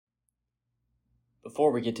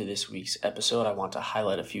Before we get to this week's episode, I want to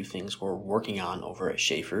highlight a few things we're working on over at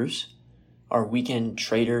Schaefer's. Our weekend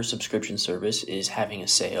trader subscription service is having a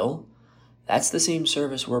sale. That's the same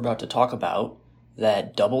service we're about to talk about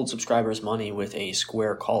that doubled subscribers' money with a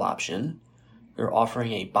Square call option. They're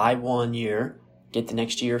offering a buy 1 year, get the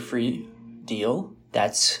next year free deal.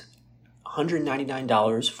 That's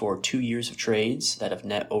 $199 for 2 years of trades that have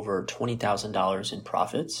net over $20,000 in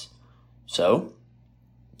profits. So,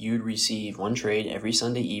 you'd receive one trade every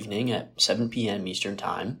Sunday evening at 7 p.m. Eastern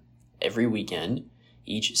Time, every weekend,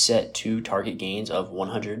 each set to target gains of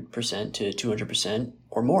 100% to 200%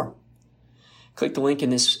 or more. Click the link in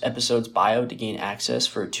this episode's bio to gain access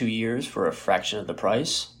for 2 years for a fraction of the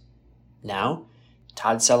price. Now,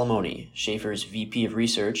 Todd Salamone, Schaefer's VP of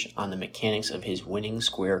Research, on the mechanics of his winning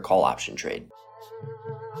Square call option trade.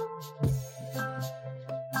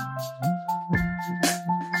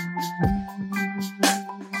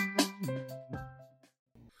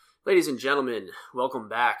 Ladies and gentlemen, welcome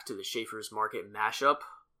back to the Schaefer's Market Mashup.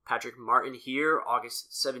 Patrick Martin here,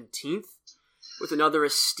 August 17th, with another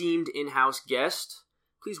esteemed in-house guest.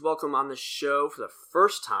 Please welcome on the show for the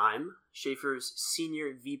first time, Schaefer's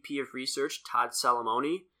Senior VP of Research, Todd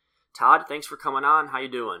Salamone. Todd, thanks for coming on. How you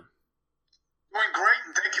doing? Doing great,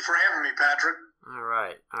 and thank you for having me, Patrick. All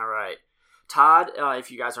right. Todd, if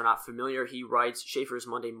you guys are not familiar, he writes Schaefer's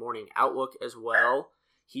Monday Morning Outlook as well.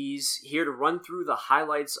 He's here to run through the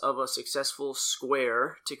highlights of a successful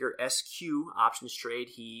Square, ticker SQ, options trade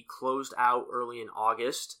he closed out early in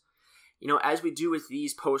August. You know, as we do with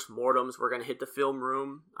these post-mortems, we're going to hit the film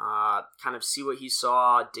room, kind of see what he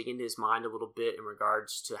saw, dig into his mind a little bit in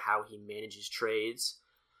regards to how he manages trades.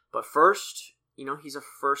 But first, you know, he's a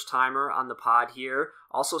first-timer on the pod here,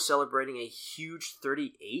 also celebrating a huge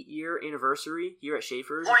 38-year anniversary here at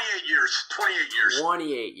Schaefer's. 28 years.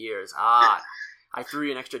 28 years. I threw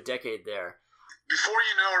you an extra decade there. Before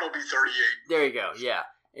you know it, it'll be 38. There you go, yeah.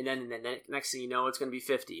 And then next thing you know, it's going to be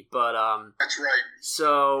 50. But that's right.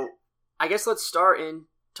 So I guess let's start and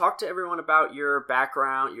talk to everyone about your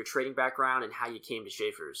background, your trading background, and how you came to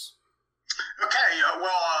Schaefer's. Okay,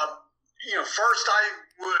 first I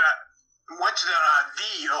went to the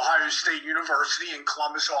Ohio State University in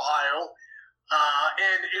Columbus, Ohio,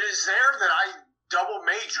 and it is there that I double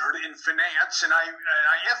majored in finance, and I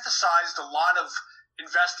emphasized a lot of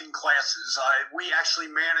investing classes. We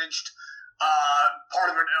actually managed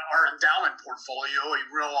part of our endowment portfolio, a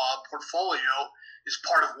real portfolio, is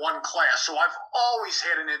part of one class. So I've always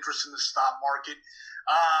had an interest in the stock market.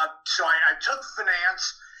 So I took finance,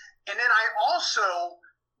 and then I also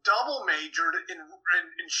double majored in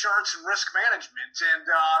insurance and risk management. And,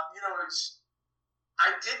 I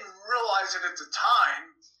didn't realize it at the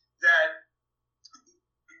time that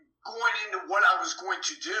going into what I was going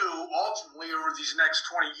to do ultimately over these next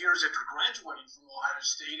 20 years after graduating from Ohio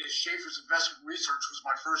State, as Schaefer's Investment Research was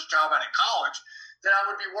my first job out of college, that I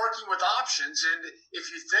would be working with options. And if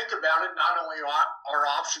you think about it, not only are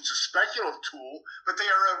options a speculative tool, but they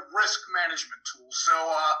are a risk management tool. So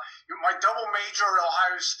my double major at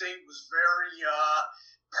Ohio State was very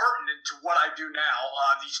pertinent to what I do now,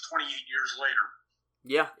 these 28 years later.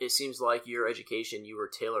 Yeah, it seems like your education, you were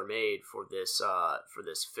tailor-made for this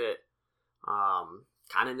fit.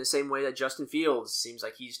 Kind of in the same way that Justin Fields seems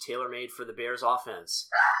like he's tailor-made for the Bears offense.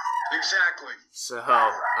 Exactly. So,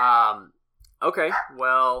 okay,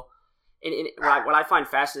 well, and what I find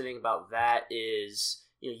fascinating about that is,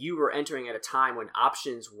 you know, you were entering at a time when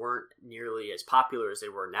options weren't nearly as popular as they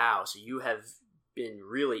were now, so you have been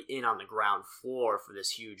really in on the ground floor for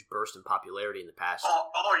this huge burst in popularity in the past.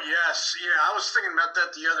 Oh yes. Yeah, I was thinking about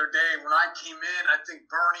that the other day. When I came in, I think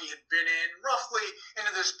Bernie had been roughly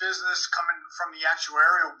into this business, coming from the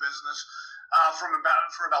actuarial business, for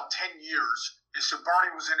about 10 years. So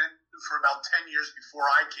Bernie was in it for about 10 years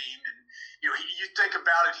before I came. And, you know, you think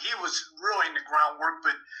about it, he was really in the groundwork.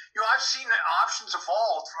 But, you know, I've seen options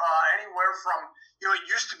evolve anywhere from, you know, it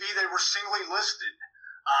used to be they were singly listed.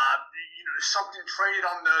 Something traded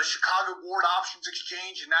on the Chicago Board Options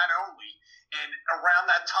Exchange, and that only. And around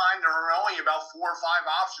that time, there were only about 4 or 5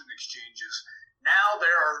 option exchanges. Now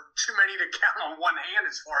there are too many to count on one hand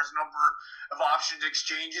as far as number of options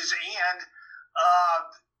exchanges, and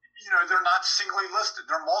they're not singly listed;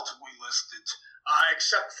 they're multiply listed,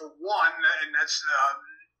 except for one, and that's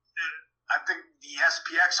I think the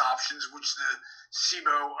SPX options, which the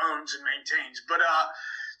SIBO owns and maintains. But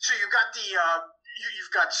so you've got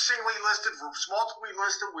you've got singly listed versus multiply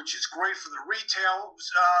listed, which is great for the retail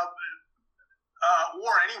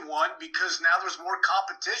or anyone, because now there's more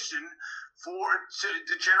competition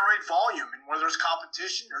to generate volume, and where there's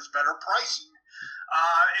competition, there's better pricing.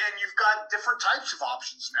 And you've got different types of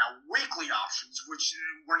options now, weekly options, which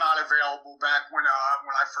were not available back when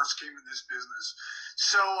I first came in this business.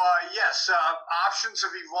 So yes, options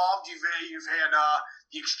have evolved. You've had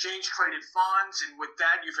the exchange traded funds, and with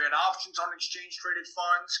that, you've had options on exchange traded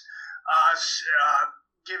funds,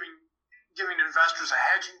 giving investors a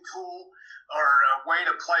hedging tool or a way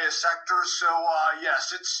to play a sector. So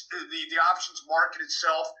yes, it's the options market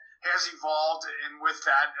itself has evolved, and with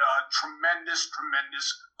that, tremendous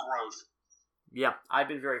growth. Yeah, I've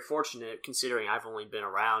been very fortunate, considering I've only been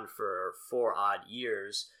around for 4 odd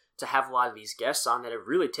years, to have a lot of these guests on that have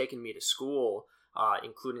really taken me to school,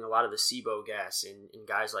 including a lot of the SIBO guests and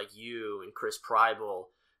guys like you and Chris Pribel,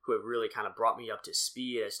 who have really kind of brought me up to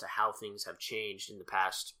speed as to how things have changed in the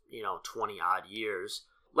past, 20 odd years.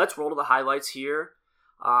 Let's roll to the highlights here.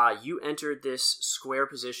 You entered this square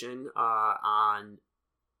position on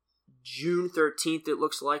June 13th, it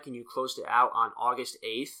looks like, and you closed it out on August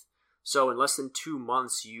 8th. So in less than 2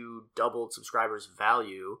 months, you doubled subscribers'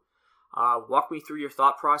 value. Walk me through your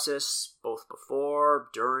thought process, both before,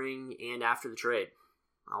 during, and after the trade.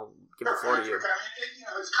 I'll give the floor to you.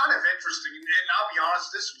 It's kind of interesting, and I'll be honest,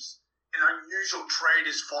 this was an unusual trade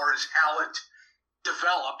as far as how it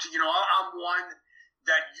developed. I'm one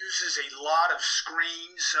that uses a lot of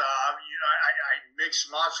screens. I make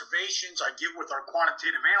some observations. I get with our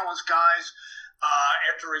quantitative analyst guys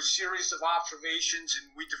after a series of observations, and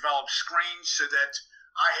we develop screens so that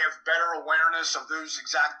I have better awareness of those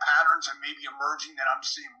exact patterns that may be emerging that I'm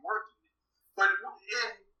seeing working. But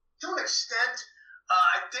to an extent,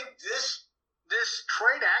 I think this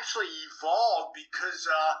trade actually evolved because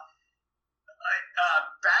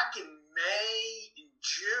back in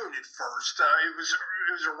June at first, it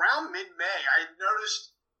was around mid-May, I had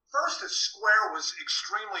noticed first that Square was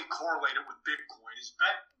extremely correlated with Bitcoin. As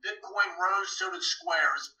Bitcoin rose, so did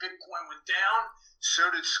Square. As Bitcoin went down, so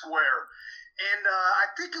did Square. And I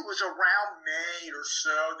think it was around May or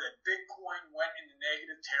so that Bitcoin went into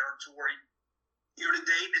negative territory year to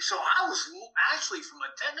date. And so I was actually, from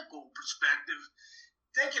a technical perspective,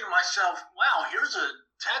 thinking to myself, wow, here's a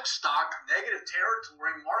tech stock, negative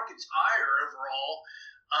territory, market's higher overall.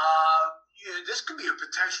 This could be a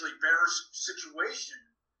potentially bearish situation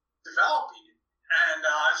developing. And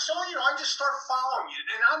so I just start following it.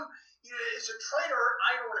 And I'm, as a trader,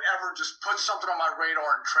 I don't ever just put something on my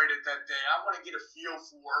radar and trade it that day. I want to get a feel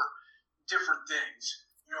for different things,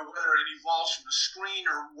 whether it evolves from the screen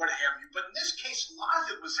or what have you. But in this case, a lot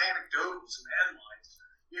of it was anecdotal, some headlines.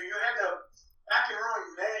 You had back in early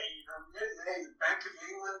May, mid-May, the Bank of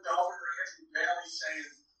England Governor Andrew Bailey saying,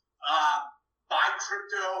 buy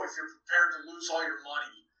crypto if you're prepared to lose all your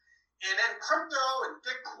money. And then crypto and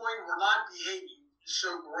Bitcoin were not behaving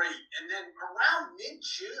so great. And then around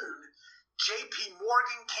mid-June, JP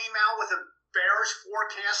Morgan came out with a bearish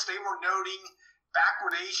forecast. They were noting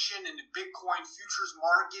backwardation in the Bitcoin futures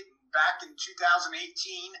market back in 2018,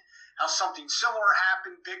 how something similar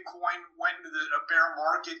happened. Bitcoin went into a bear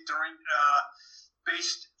market during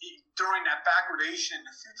that backwardation in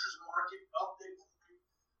the futures market of Bitcoin.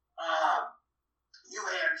 You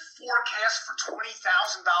had forecasts for $20,000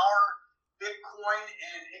 Bitcoin,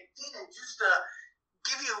 and again, just to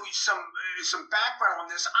give you some background on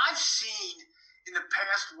this, I've seen in the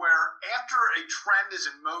past where after a trend is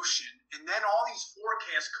in motion, and then all these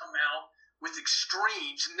forecasts come out with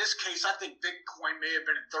extremes. In this case, I think Bitcoin may have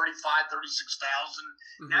been at 36,000.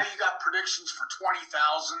 Mm-hmm. Now you got predictions for 20,000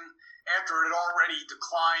 after it already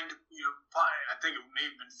declined. I think it may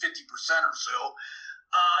have been 50% or so.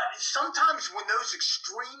 Sometimes when those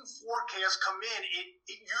extreme forecasts come in,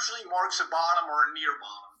 it usually marks a bottom or a near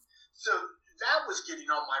bottom. So that was getting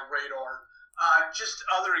on my radar. Just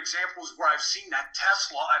other examples where I've seen that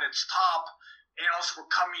Tesla at its top, analysts were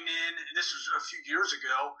coming in, and this was a few years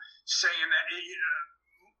ago, saying that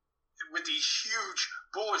with these huge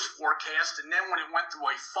bullish forecasts, and then when it went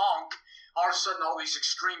through a funk, all of a sudden all these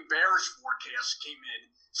extreme bearish forecasts came in.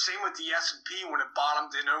 Same with the S&P when it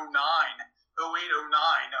bottomed in 08, 09,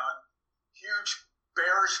 huge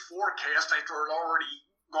bearish forecast after it had already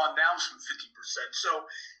gone down some 50%. So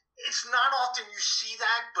it's not often you see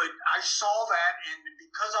that, but I saw that, and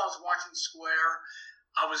because I was watching Square,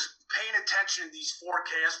 I was paying attention to these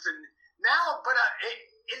forecasts, and now,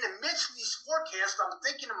 in the midst of these forecasts, I'm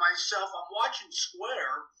thinking to myself, I'm watching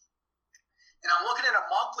Square, and I'm looking at a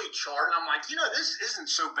monthly chart, and I'm like, this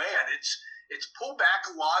isn't so bad. It's pulled back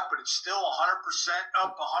a lot, but it's still 100%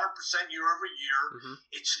 up, 100% year over year. Mm-hmm.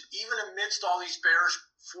 It's even amidst all these bearish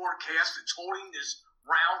forecasts, it's holding this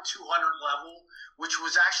round 200 level, which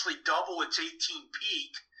was actually double its 18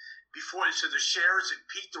 peak before. So the shares had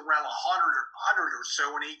peaked around 100 or so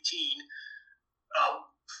in 18.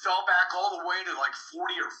 fell back all the way to like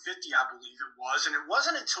 40 or 50, I believe it was. And it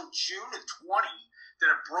wasn't until June of 20 that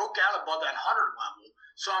it broke out above that 100 level.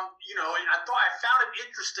 So I found it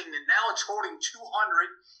interesting that now it's holding 200,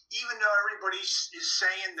 even though everybody is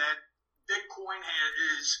saying that Bitcoin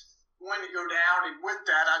is going to go down. And with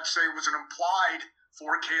that, I'd say it was an implied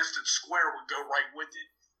forecast that Square would go right with it.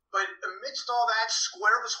 But amidst all that,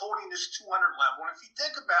 Square was holding this 200 level. And if you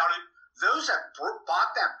think about it, those that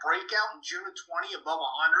bought that breakout in June of 20 above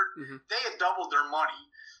 100, they had doubled their money.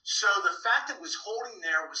 So the fact that it was holding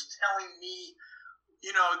there was telling me,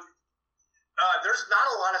 there's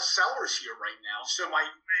not a lot of sellers here right now. So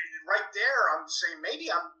right there, I'm saying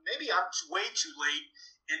maybe I'm way too late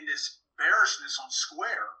in this bearishness on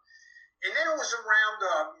Square. And then it was around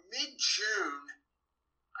mid-June.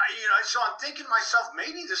 So I'm thinking to myself,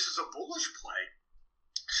 maybe this is a bullish play.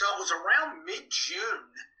 So it was around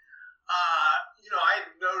mid-June. I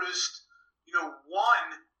had noticed, I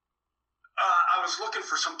was looking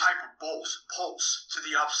for some type of pulse to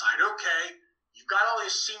the upside. Okay, you've got all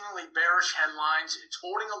these seemingly bearish headlines. It's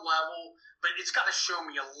holding a level, but it's got to show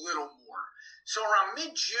me a little more. So around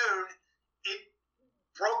mid-June, it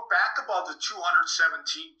broke back above the 217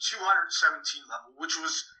 level, which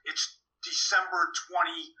was its December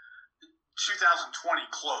 2020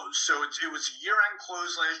 close. So it was a year-end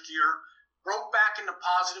close last year. Broke back into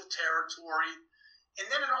positive territory, and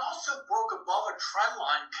then it also broke above a trend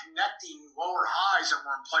line connecting lower highs that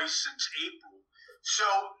were in place since April. So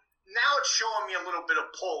now it's showing me a little bit of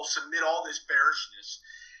pulse amid all this bearishness.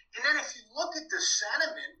 And then if you look at the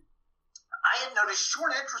sentiment, I had noticed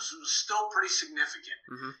short interest was still pretty significant.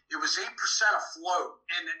 It was 8% afloat,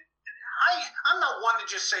 and I'm not one to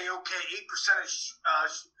just say, okay, 8% is 8%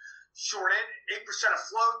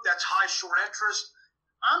 afloat, that's high short interest.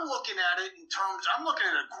 I'm looking at it I'm looking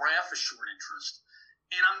at a graph of short interest.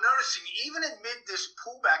 And I'm noticing even amid this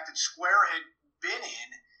pullback that Square had been in,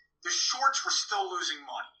 the shorts were still losing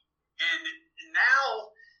money. And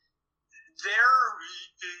now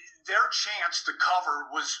their chance to cover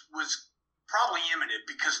was probably imminent,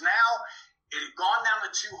 because now it had gone down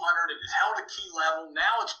to 200, it had held a key level,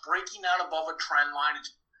 now it's breaking out above a trend line,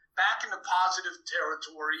 it's back into positive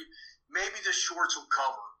territory, maybe the shorts will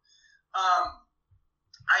cover.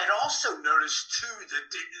 I had also noticed, too, that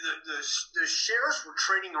the shares were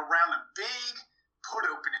trading around a big put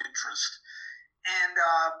open interest. And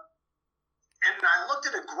I looked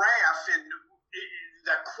at a graph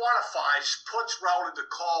that quantifies puts relative to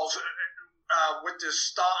calls with this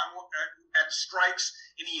stock at strikes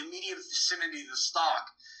in the immediate vicinity of the stock.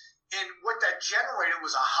 And what that generated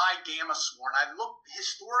was a high gamma score. And I looked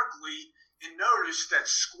historically and noticed that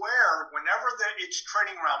Square, whenever it's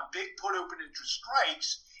trading around big put open interest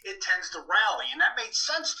strikes, it tends to rally. And that made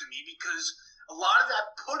sense to me, because a lot of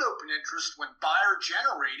that put open interest, when buyer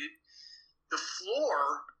generated, the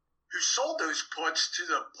floor who sold those puts to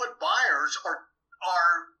the put buyers are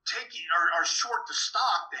short the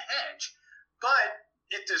stock to hedge. But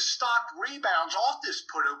if the stock rebounds off this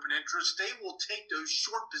put open interest, they will take those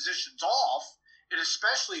short positions off, and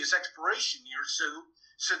especially as expiration years.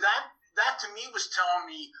 So that to me was telling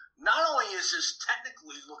me not only is this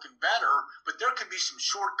technically looking better, but there could be some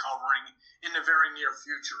short covering in the very near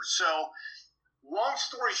future. So long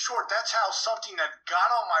story short, that's how something that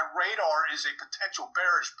got on my radar as a potential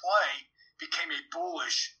bearish play became a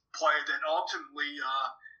bullish play that ultimately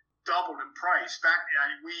doubled in price.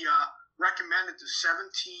 We recommended the 17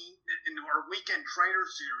 in our weekend trader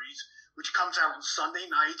series, which comes out on Sunday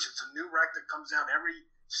nights. It's a new rec that comes out every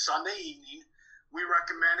Sunday evening. We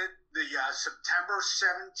recommended the September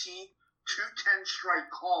 17th 210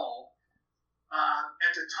 strike call.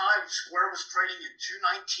 At the time, Square was trading at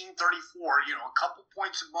 219.34, a couple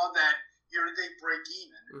points above that year-to-date break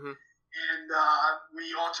even. And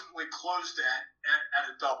we ultimately closed that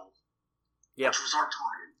at a double, which was our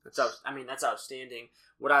target. That's outstanding.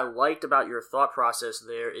 What I liked about your thought process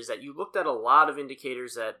there is that you looked at a lot of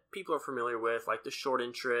indicators that people are familiar with, like the short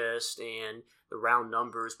interest and the round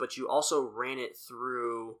numbers, but you also ran it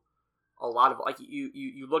through a lot of, like,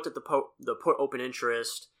 you looked at the put open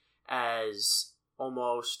interest as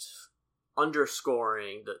almost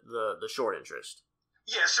underscoring the short interest.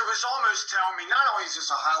 Yes, it was almost telling me not only is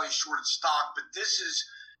this a highly shorted stock, but this is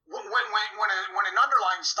when an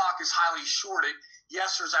underlying stock is highly shorted.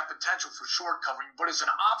 Yes, there's that potential for short covering, but as an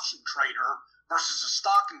option trader versus a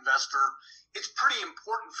stock investor, it's pretty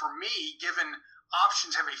important for me, given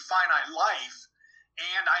options have a finite life,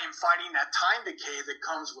 and I am fighting that time decay that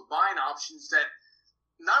comes with buying options, that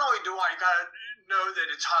not only do I got to know that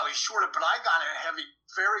it's highly shorted, but I got to have a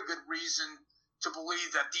very good reason to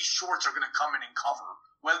believe that these shorts are going to come in and cover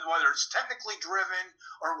whether it's technically driven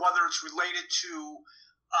or whether it's related to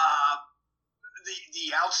the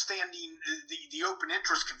outstanding, the open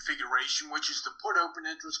interest configuration, which is the put open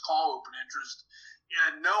interest, call open interest,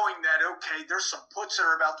 and knowing that, okay, there's some puts that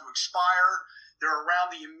are about to expire, they're around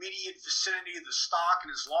the immediate vicinity of the stock, and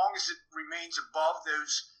as long as it remains above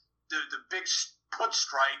those, the big put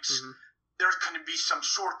strikes, there's going to be some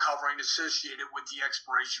short covering associated with the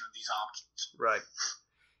expiration of these options. Right.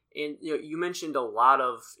 And you mentioned a lot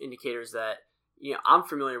of indicators that I'm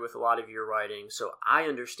familiar with a lot of your writing, so I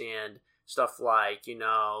understand stuff like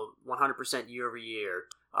 100% year over year,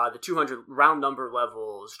 the 200 round number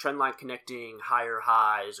levels, trend line connecting higher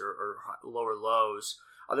highs or lower lows.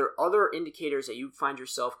 Are there other indicators that you find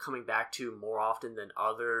yourself coming back to more often than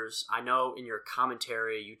others? I know in your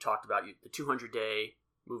commentary you talked about the 200-day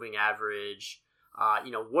moving average.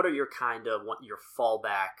 What are your your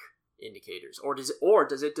fallback indicators, or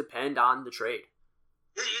does it depend on the trade?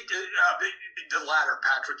 The latter,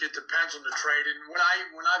 Patrick. It depends on the trade. And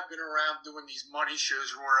when I've been around doing these money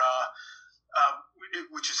shows,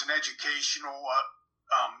 which is an educational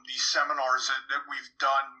these seminars that we've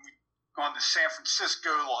done, we've gone to San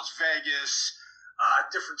Francisco, Las Vegas,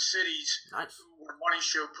 different cities. Nice. Where Money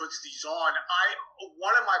Show puts these on.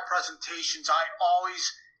 One of my presentations, I always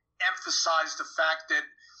emphasize the fact that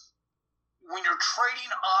when you're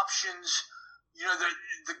trading options,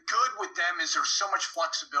 the good with them is there's so much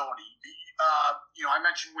flexibility. I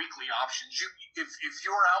mentioned weekly options. If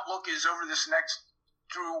your outlook is over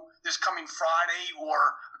through this coming Friday or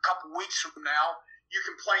a couple weeks from now, you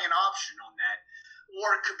can play an option on that,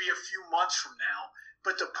 or it could be a few months from now.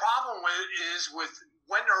 But the problem is with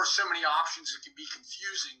when there are so many options, it can be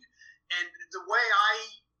confusing. And the way I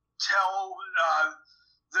tell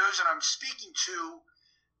those that I'm speaking to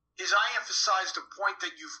is I emphasize the point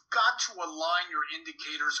that you've got to align your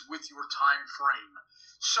indicators with your time frame.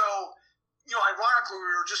 So, ironically,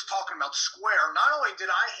 we were just talking about Square. Not only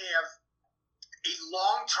did I have a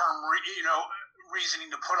long-term,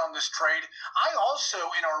 reasoning to put on this trade, I also,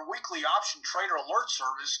 in our weekly option trader alert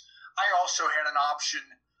service, I also had an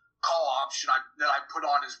call option that I put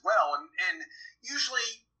on as well. And usually,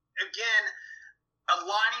 again,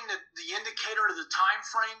 aligning the indicator to the time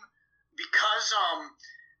frame, because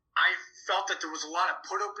I felt that there was a lot of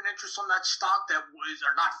put open interest on that stock I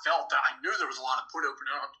knew there was a lot of put open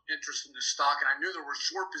interest in this stock, and I knew there were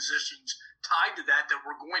short positions tied to that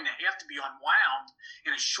were going to have to be unwound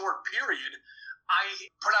in a short period. I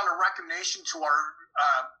put out a recommendation to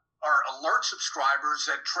our alert subscribers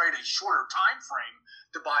that trade a shorter time frame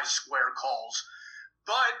to buy Square calls.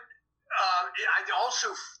 But I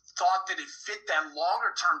also thought that it fit that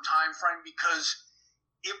longer term time frame because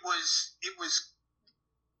it was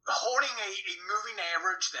holding a moving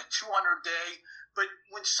average, that 200-day. But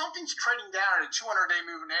when something's trading down at a 200-day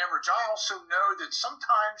moving average, I also know that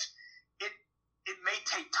sometimes it may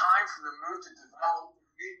take time for the move to develop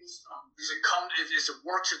as it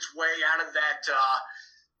works its way out of that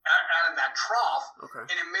trough, okay.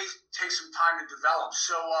 And it may take some time to develop.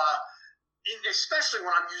 So, especially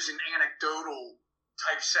when I'm using anecdotal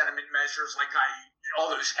type sentiment measures, like all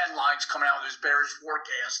those headlines coming out with those bearish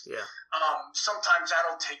forecasts. Yeah. Sometimes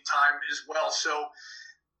that'll take time as well. So,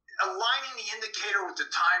 aligning the indicator with the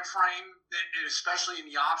time frame, especially in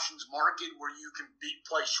the options market where you can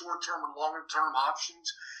play short-term and longer-term options.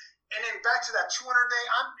 And then back to that 200-day,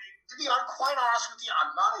 to be quite honest with you,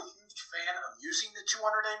 I'm not a huge fan of using the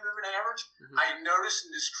 200-day moving average. Mm-hmm. I noticed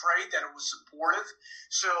in this trade that it was supportive.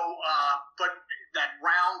 So, but that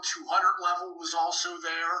round 200 level was also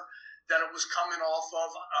there that it was coming off of.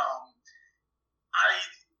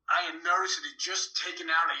 I had noticed it had just taken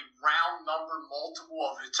out a round number multiple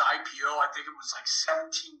of its IPO. I think it was like 17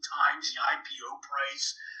 times the IPO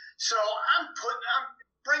price. So I'm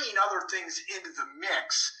bringing other things into the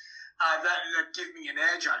mix that give me an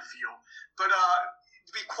edge, I feel. But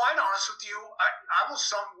to be quite honest with you,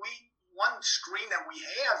 one screen that we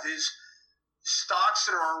have is stocks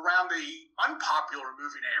that are around the unpopular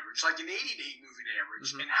moving average, like an 80-day moving average.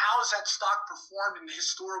 Mm-hmm. And how has that stock performed in the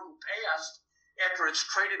historical past after it's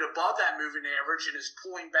traded above that moving average and is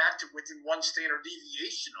pulling back to within one standard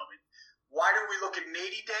deviation of it? Why do we look at an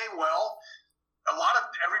 80-day? Well,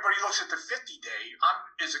 everybody looks at the 50-day.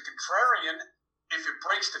 As a contrarian, if it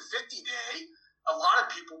breaks the 50-day, a lot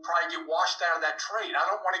of people probably get washed out of that trade. I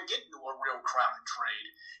don't want to get into a real crowded trade.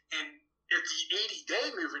 And if the 80-day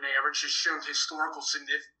moving average has shown historical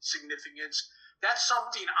significance, that's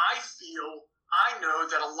something I know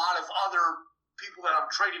that a lot of other people that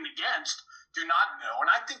I'm trading against do not know.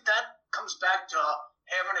 And I think that comes back to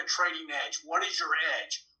having a trading edge. What is your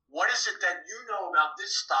edge? What is it that you know about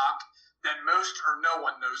this stock that most or no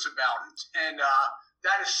one knows about it. And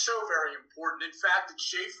that is so very important. In fact, at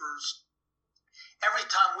Schaefer's, every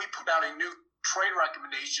time we put out a new trade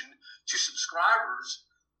recommendation to subscribers,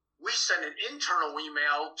 we send an internal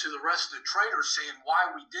email to the rest of the traders saying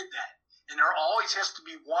why we did that. And there always has to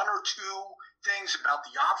be one or two things about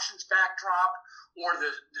the options backdrop or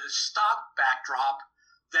the stock backdrop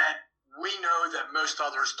that we know that most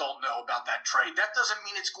others don't know about that trade. That doesn't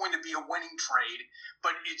mean it's going to be a winning trade,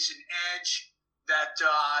 but it's an edge that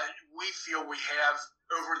we feel we have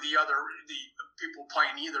over the people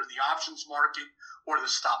playing either the options market or the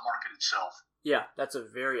stock market itself. Yeah, that's a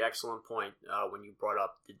very excellent point when you brought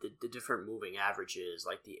up the different moving averages,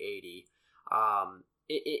 like the 80.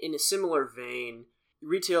 In a similar vein,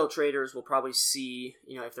 retail traders will probably see,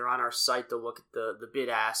 if they're on our site, they'll look at the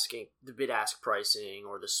bid-ask pricing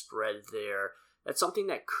or the spread there. That's something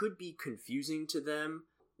that could be confusing to them.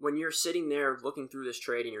 When you're sitting there looking through this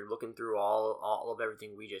trade and you're looking through all of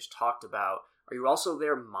everything we just talked about, are you also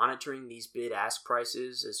there monitoring these bid-ask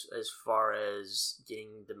prices as far as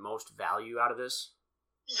getting the most value out of this?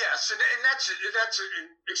 Yes, and that's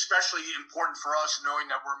especially important for us, knowing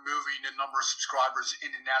that we're moving a number of subscribers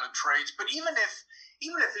in and out of trades. But even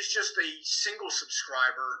if it's just a single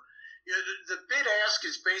subscriber, the bid ask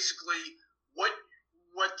is basically what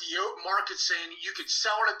the market's saying. You could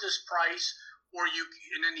sell it at this price,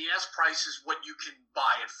 and then the ask price is what you can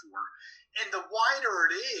buy it for. And the wider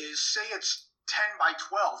it is, say it's 10 by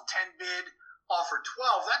 12, 10 bid, offer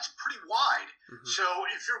 12, that's pretty wide. Mm-hmm. So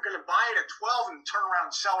if you're going to buy it at 12 and turn around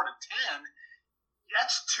and sell it at 10,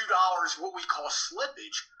 that's $2 what we call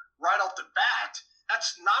slippage right off the bat.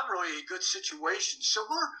 That's not really a good situation. So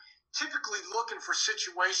we're typically looking for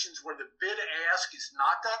situations where the bid ask is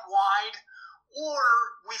not that wide, or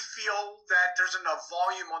we feel that there's enough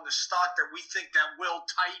volume on the stock that we think that will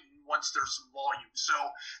tighten once there's some volume. So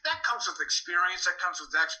that comes with experience, that comes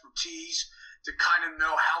with expertise, to kind of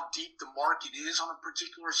know how deep the market is on a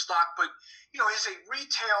particular stock. But, as a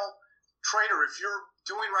retail trader, if you're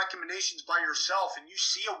doing recommendations by yourself and you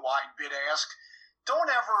see a wide bid ask,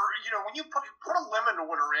 don't ever, when you put a limit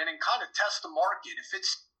order in and kind of test the market. If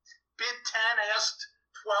it's bid 10, asked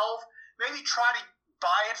 12, maybe try to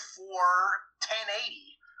buy it for 1080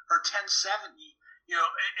 or 1070,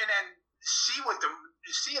 and then see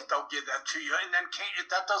if they'll give that to you. And then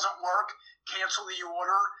if that doesn't work, cancel the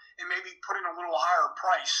order and maybe put in a little higher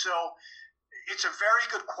price. So it's a very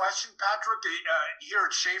good question, Patrick. Here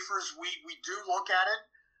at Schaefer's, we do look at it,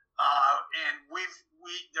 and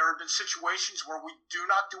there have been situations where we do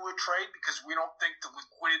not do a trade because we don't think the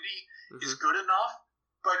liquidity is good enough.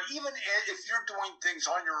 But even if you're doing things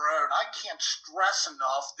on your own, I can't stress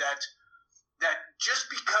enough that just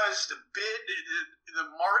because the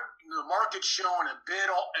market's showing a bid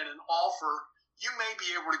and an offer, you may be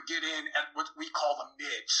able to get in at what we call the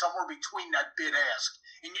mid, somewhere between that bid ask.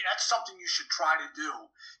 And that's something you should try to do.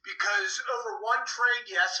 Because over one trade,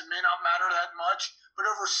 yes, it may not matter that much, but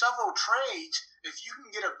over several trades, if you can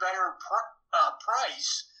get a better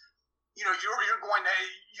price, you're going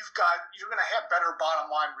to have better bottom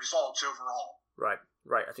line results overall. Right.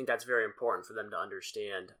 I think that's very important for them to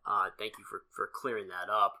understand. Thank you for clearing that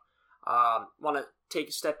up. Want to take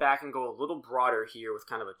a step back and go a little broader here with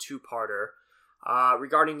kind of a two-parter.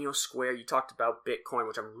 Regarding Square, you talked about Bitcoin,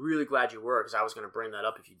 which I'm really glad you were, because I was going to bring that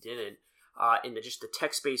up if you didn't. In just the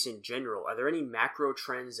tech space in general, are there any macro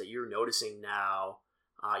trends that you're noticing now?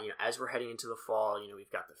 As we're heading into the fall, we've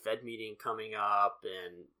got the Fed meeting coming up,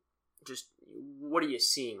 and just what are you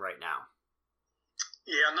seeing right now?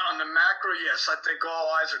 Yeah, on the macro, yes, I think all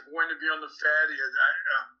eyes are going to be on the Fed.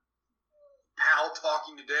 Powell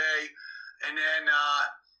talking today, and then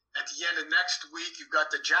at the end of next week, you've got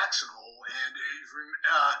the Jackson Hole, and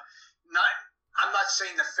I'm not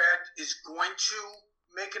saying the Fed is going to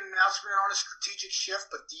make an announcement on a strategic shift,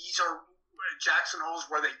 but these are Jackson Holes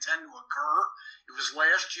where they tend to occur. It was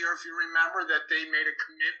last year, if you remember, that they made a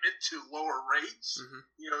commitment to lower rates.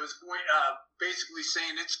 Mm-hmm. It was basically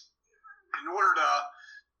saying it's in order to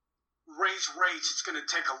raise rates, it's going to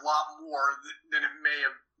take a lot more than it may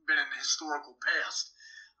have been in the historical past.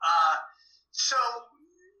 So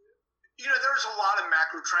there's a lot of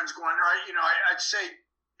macro trends going on, right? I'd say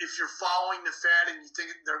if you're following the Fed and you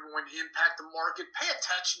think they're going to impact the market, pay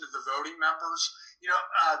attention to the voting members.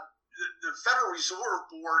 The Federal Reserve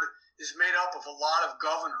Board is made up of a lot of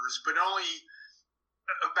governors, but only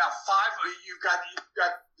about five. You've got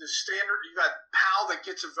the standard. You've got Powell that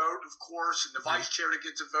gets a vote, of course, and the vice chair that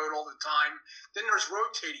gets a vote all the time. Then there's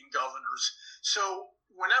rotating governors. So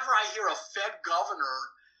whenever I hear a Fed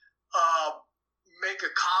governor make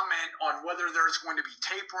a comment on whether there's going to be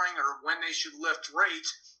tapering or when they should lift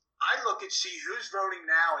rates, I look at see who's voting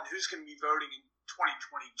now and who's going to be voting in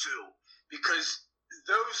 2022, because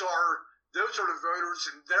those are the voters,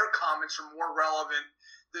 and their comments are more relevant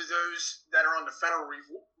than those that are on the Federal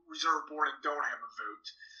Reserve Board and don't have a vote.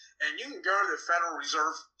 And you can go to the Federal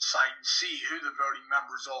Reserve site and see who the voting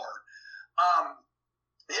members are.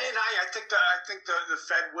 And I think the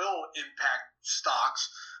Fed will impact stocks.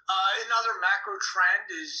 Another macro trend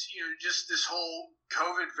is just this whole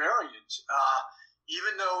COVID variant.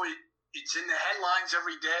 Even though it's in the headlines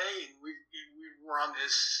every day, and we're on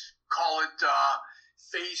this, call it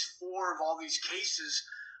phase 4 of all these cases.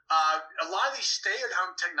 A lot of these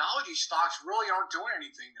stay-at-home technology stocks really aren't doing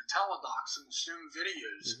anything. The Teladocs and the Zoom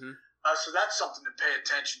videos. Mm-hmm. So that's something to pay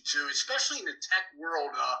attention to, especially in the tech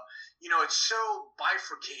world. It's so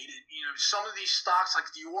bifurcated. Some of these stocks, like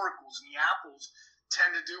the Oracles and the Apples,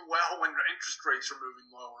 tend to do well when interest rates are moving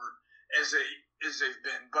lower, as they've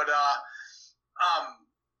been. But I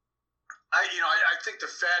think the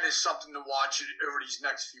Fed is something to watch over these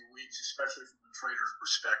next few weeks, especially from a trader's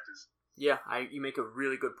perspective. Yeah, you make a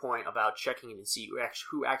really good point about checking and see who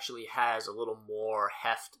actually has a little more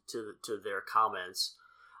heft to their comments.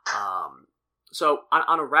 So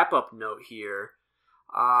on a wrap-up note here,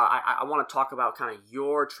 I want to talk about kind of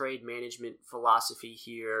your trade management philosophy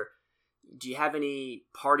here. Do you have any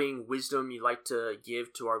parting wisdom you'd like to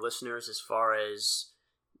give to our listeners as far as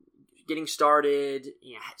getting started,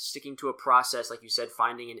 sticking to a process, like you said,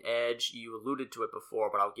 finding an edge? You alluded to it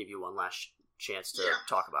before, but I'll give you one last chance to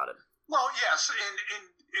talk about it. Well, yes,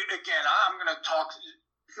 and again, I'm going to talk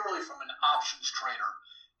purely from an options trader.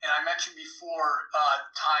 And I mentioned before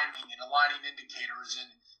timing and aligning indicators,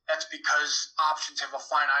 and that's because options have a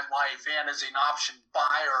finite life, and as an option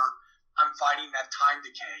buyer, I'm fighting that time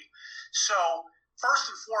decay. So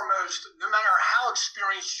first and foremost, no matter how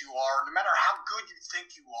experienced you are, no matter how good you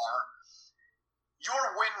think you are, your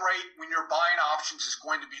win rate when you're buying options is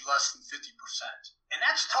going to be less than 50%. And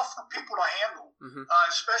that's tough for people to handle,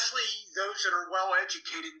 especially those that are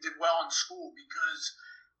well-educated and did well in school, because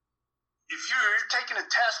if you're taking a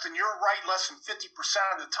test and you're right less than 50%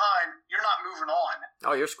 of the time, you're not moving on.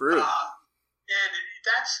 Oh, you're screwed. And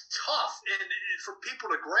that's tough and for people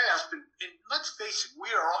to grasp. And let's face it, we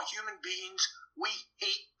are all human beings. We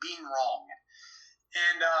hate being wrong.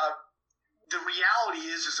 And the reality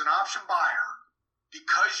is, as an option buyer,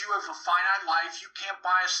 because you have a finite life, you can't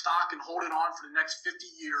buy a stock and hold it on for the next 50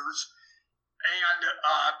 years,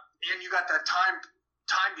 and you got that time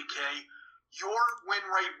decay, your win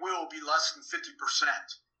rate will be less than 50%.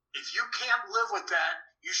 If you can't live with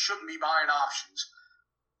that, you shouldn't be buying options.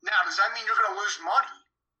 Now, does that mean you're going to lose money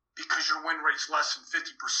because your win rate's less than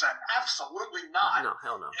 50%? Absolutely not. No,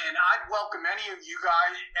 hell no. And I'd welcome any of you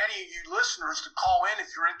listeners to call in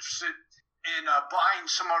if you're interested in buying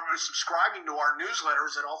some or subscribing to our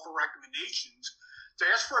newsletters that offer recommendations, to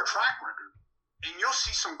ask for a track record. And you'll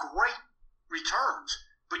see some great returns,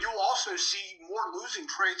 but you'll also see more losing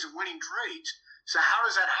trades than winning trades. So how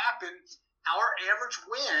does that happen? Our average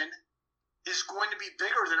win is going to be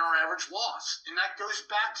bigger than our average loss. And that goes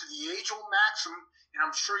back to the age-old maxim, and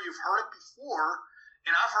I'm sure you've heard it before,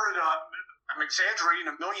 and I've heard it, I'm exaggerating,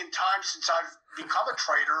 1 million times since I've become a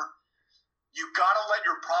trader. You got to let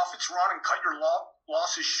your profits run and cut your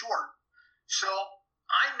losses short. So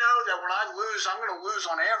I know that when I lose, I'm going to lose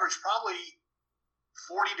on average probably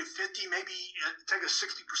 40 to 50, maybe take a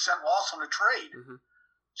 60% loss on a trade. Mm-hmm.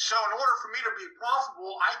 So in order for me to be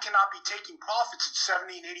profitable, I cannot be taking profits at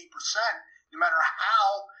 70 and 80%, no matter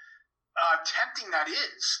how tempting that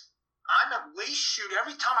is. I'm at least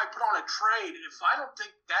every time I put on a trade, if I don't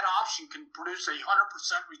think that option can produce a 100%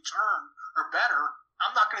 return or better,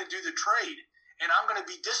 I'm not going to do the trade, and I'm going to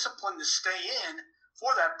be disciplined to stay in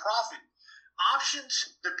for that profit.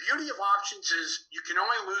 Options, the beauty of options is you can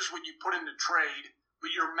only lose what you put in the trade, but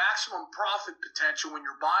your maximum profit potential when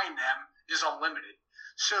you're buying them is unlimited.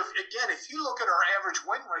 So, if you look at our average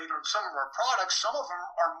win rate on some of our products, some of them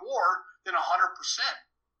are more than 100%.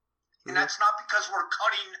 And that's not because we're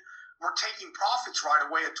taking profits right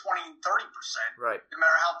away at 20 and 30%, right? No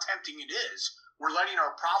matter how tempting it is. We're letting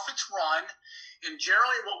our profits run, and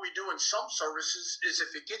generally what we do in some services is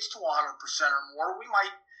if it gets to 100% or more, we might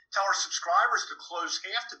tell our subscribers to close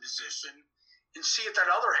half the position and see if that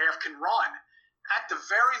other half can run. At the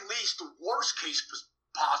very least, the worst case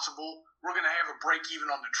possible, we're going to have a break even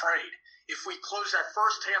on the trade. If we close that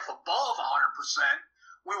first half above 100%,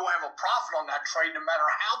 we will have a profit on that trade no matter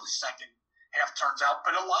how the second half turns out.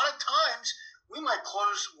 But a lot of times, we might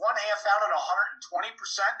close one half out at 120%,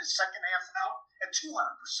 the second half out at 200%,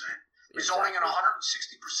 resulting in 160%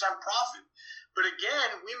 profit. But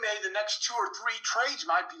again, we may the next 2 or 3 trades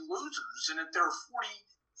might be losers, and if there are 40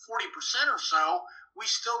 40% or so, we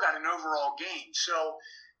still got an overall gain. So,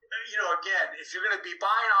 again, if you're going to be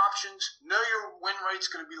buying options, know your win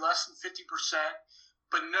rate's going to be less than 50%,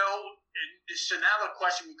 but so now the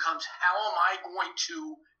question becomes, how am I going to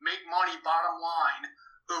make money bottom line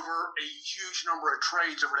over a huge number of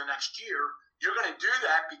trades over the next year? You're going to do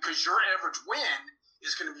that because your average win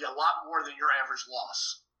is going to be a lot more than your average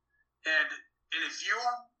loss. And if you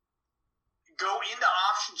go into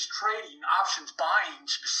options trading, options buying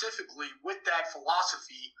specifically with that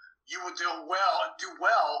philosophy, you will do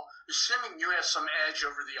well, assuming you have some edge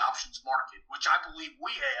over the options market, which I believe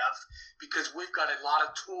we have because we've got a lot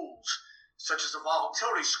of tools, such as a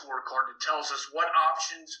volatility scorecard that tells us what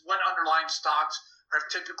underlying stocks have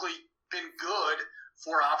typically been good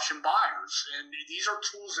for option buyers. And these are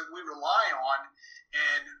tools that we rely on,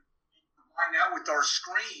 and combine that with our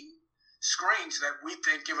screens that we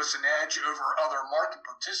think give us an edge over other market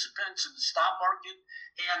participants in the stock market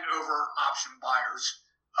and over option buyers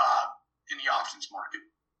in the options market.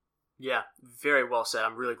 Yeah, very well said.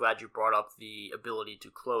 I'm really glad you brought up the ability to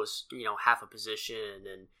close, half a position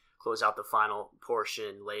and close out the final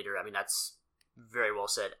portion later. I mean, that's very well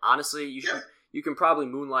said. Honestly, you can probably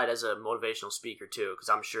moonlight as a motivational speaker too, because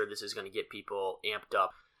I'm sure this is going to get people amped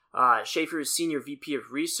up. Schaefer's Senior VP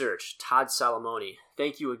of Research, Todd Salamone.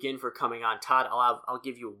 Thank you again for coming on. Todd, I'll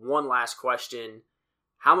give you one last question.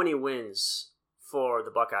 How many wins for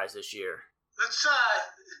the Buckeyes this year?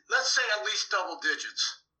 Let's say at least double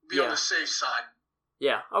digits. Be on the safe side.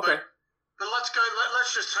 Yeah, okay. But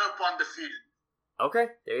let's just hope undefeated. Okay,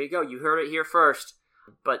 there you go. You heard it here first.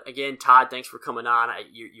 But again, Todd, thanks for coming on.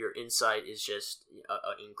 Your insight is just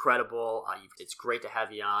incredible. It's great to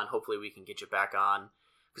have you on. Hopefully we can get you back on,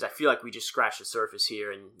 because I feel like we just scratched the surface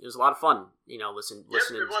here, and it was a lot of fun, listening. It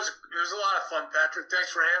was a lot of fun, Patrick.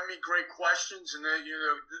 Thanks for having me. Great questions, and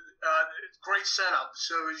great setup.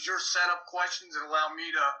 So it's your setup questions that allow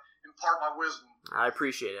me to impart my wisdom. I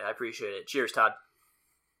appreciate it. Cheers, Todd.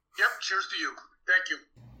 Yep, cheers to you. Thank you.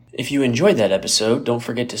 If you enjoyed that episode, don't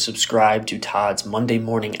forget to subscribe to Todd's Monday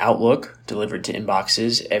Morning Outlook, delivered to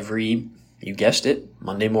inboxes every, you guessed it,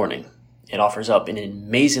 Monday morning. It offers up an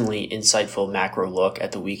amazingly insightful macro look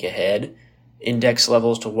at the week ahead, index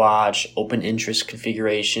levels to watch, open interest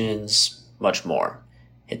configurations, much more.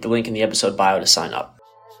 Hit the link in the episode bio to sign up.